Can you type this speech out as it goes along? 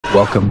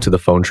Welcome to the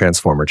Phone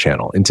Transformer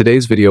channel. In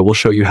today's video, we'll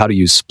show you how to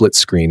use split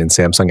screen in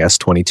Samsung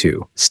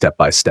S22, step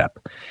by step.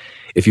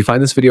 If you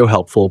find this video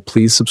helpful,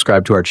 please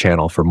subscribe to our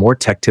channel for more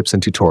tech tips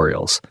and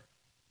tutorials.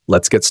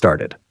 Let's get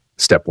started.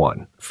 Step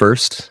 1.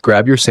 First,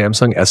 grab your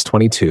Samsung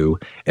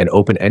S22 and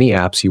open any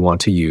apps you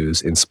want to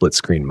use in split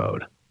screen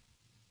mode.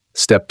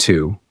 Step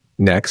 2.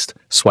 Next,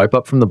 swipe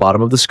up from the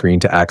bottom of the screen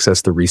to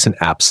access the recent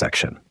apps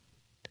section.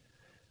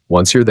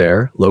 Once you're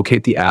there,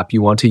 locate the app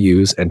you want to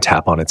use and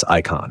tap on its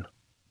icon.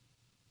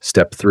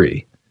 Step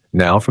 3.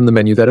 Now from the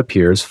menu that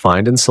appears,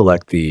 find and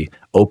select the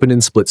Open in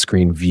Split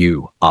Screen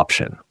View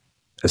option.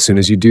 As soon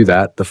as you do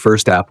that, the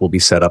first app will be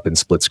set up in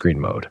split screen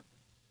mode.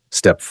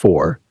 Step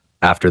 4.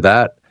 After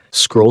that,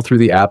 scroll through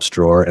the apps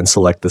drawer and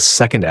select the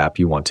second app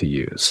you want to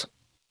use.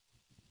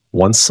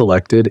 Once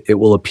selected, it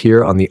will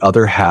appear on the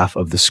other half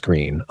of the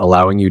screen,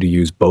 allowing you to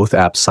use both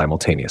apps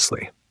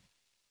simultaneously.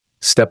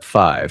 Step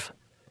 5.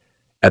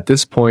 At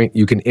this point,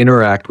 you can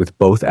interact with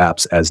both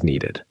apps as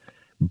needed,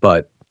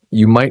 but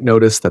you might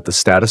notice that the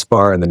status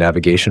bar and the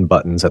navigation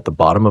buttons at the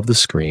bottom of the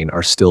screen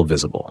are still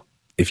visible.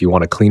 If you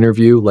want a cleaner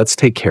view, let's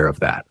take care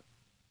of that.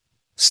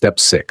 Step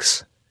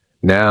 6.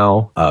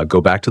 Now, go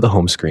back to the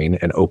home screen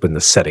and open the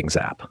Settings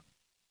app.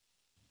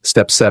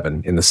 Step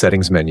 7. In the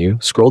Settings menu,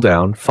 scroll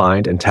down,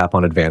 find and tap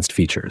on Advanced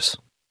Features.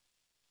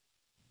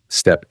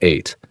 Step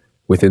 8.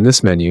 Within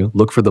this menu,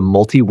 look for the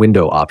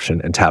Multi-Window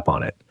option and tap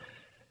on it.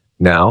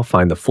 Now,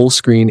 find the Full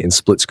Screen in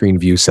Split Screen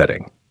View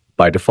setting.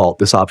 By default,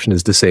 this option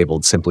is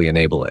disabled. Simply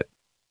enable it.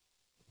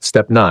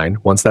 Step 9.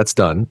 Once that's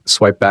done,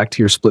 swipe back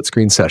to your split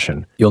screen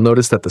session. You'll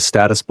notice that the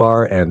status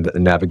bar and the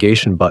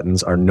navigation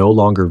buttons are no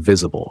longer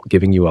visible,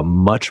 giving you a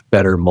much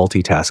better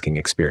multitasking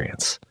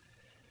experience.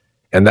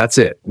 And that's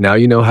it. Now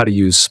you know how to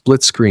use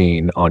split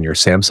screen on your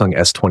Samsung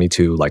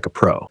S22 like a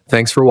pro.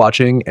 Thanks for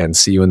watching and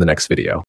see you in the next video.